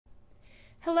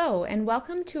Hello and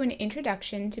welcome to an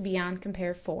introduction to Beyond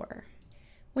Compare 4.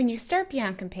 When you start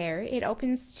Beyond Compare, it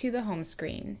opens to the home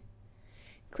screen.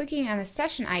 Clicking on a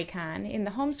session icon in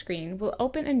the home screen will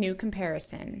open a new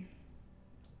comparison.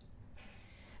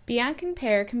 Beyond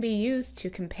Compare can be used to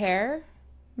compare,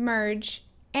 merge,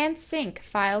 and sync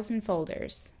files and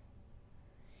folders.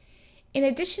 In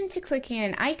addition to clicking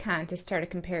an icon to start a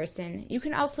comparison, you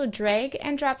can also drag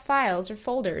and drop files or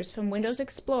folders from Windows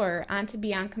Explorer onto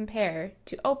Beyond Compare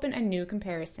to open a new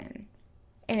comparison.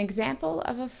 An example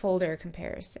of a folder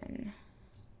comparison.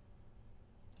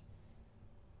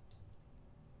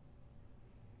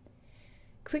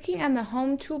 Clicking on the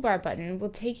Home toolbar button will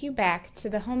take you back to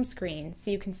the home screen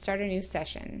so you can start a new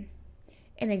session.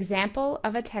 An example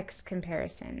of a text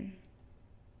comparison.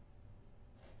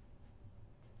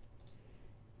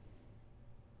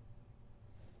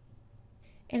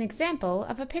 An example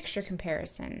of a picture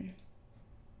comparison.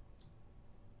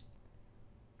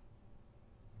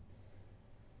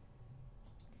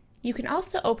 You can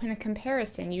also open a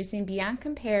comparison using Beyond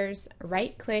Compare's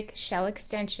right-click shell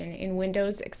extension in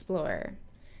Windows Explorer.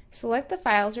 Select the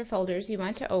files or folders you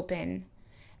want to open,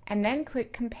 and then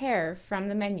click Compare from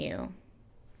the menu.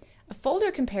 A folder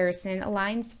comparison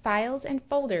aligns files and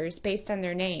folders based on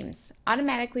their names,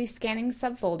 automatically scanning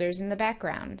subfolders in the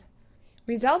background.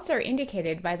 Results are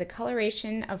indicated by the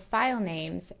coloration of file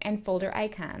names and folder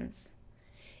icons.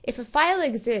 If a file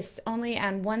exists only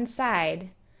on one side,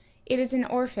 it is an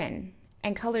orphan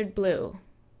and colored blue.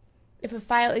 If a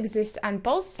file exists on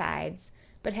both sides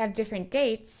but have different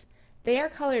dates, they are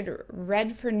colored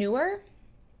red for newer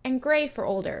and gray for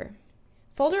older.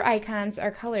 Folder icons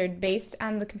are colored based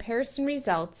on the comparison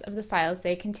results of the files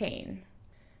they contain.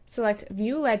 Select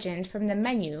View Legend from the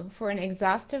menu for an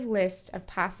exhaustive list of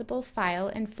possible file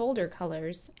and folder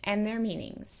colors and their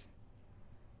meanings.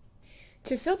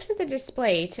 To filter the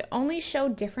display to only show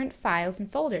different files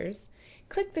and folders,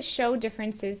 click the Show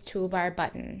Differences toolbar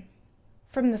button.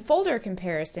 From the folder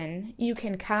comparison, you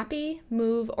can copy,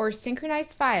 move, or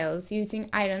synchronize files using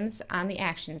items on the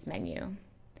Actions menu.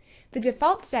 The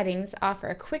default settings offer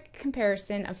a quick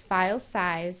comparison of file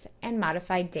size and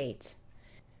modified date.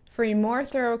 For a more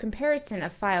thorough comparison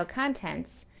of file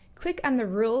contents, click on the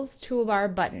Rules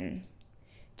toolbar button.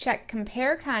 Check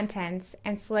Compare Contents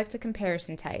and select a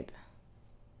comparison type.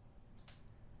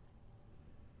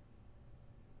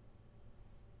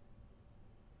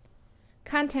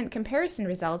 Content comparison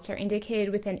results are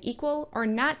indicated with an equal or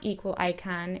not equal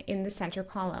icon in the center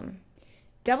column.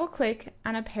 Double-click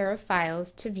on a pair of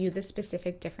files to view the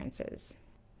specific differences.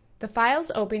 The files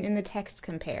open in the Text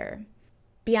Compare.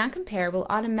 Beyond Compare will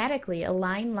automatically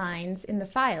align lines in the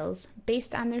files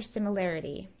based on their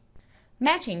similarity.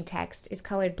 Matching text is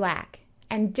colored black,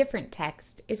 and different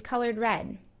text is colored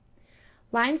red.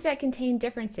 Lines that contain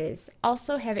differences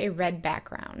also have a red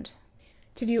background.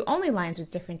 To view only lines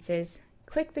with differences,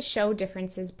 click the Show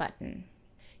Differences button.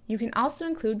 You can also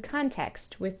include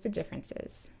context with the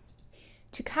differences.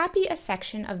 To copy a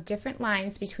section of different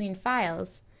lines between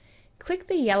files, click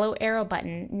the yellow arrow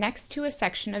button next to a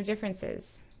section of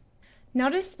differences.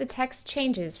 Notice the text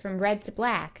changes from red to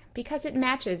black because it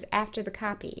matches after the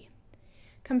copy.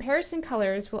 Comparison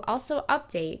colors will also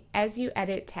update as you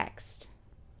edit text.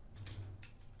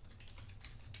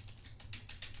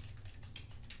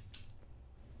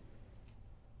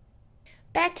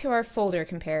 Back to our folder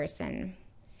comparison.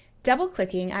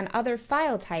 Double-clicking on other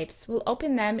file types will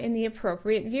open them in the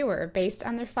appropriate viewer based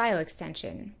on their file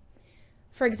extension.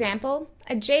 For example,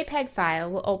 a JPEG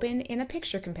file will open in a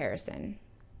picture comparison.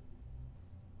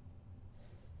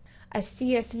 A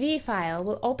CSV file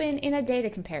will open in a data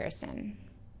comparison.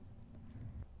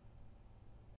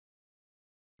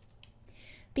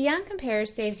 Beyond Compare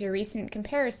saves your recent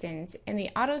comparisons in the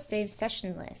Autosave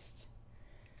Session list.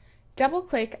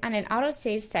 Double-click on an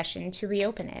autosave session to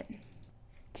reopen it.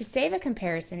 To save a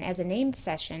comparison as a named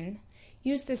session,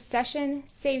 use the Session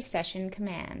Save Session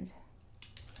command.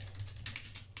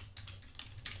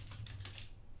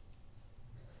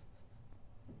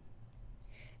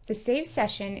 The saved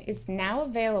session is now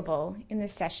available in the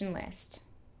session list.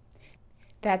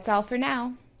 That's all for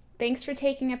now. Thanks for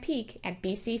taking a peek at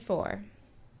BC4.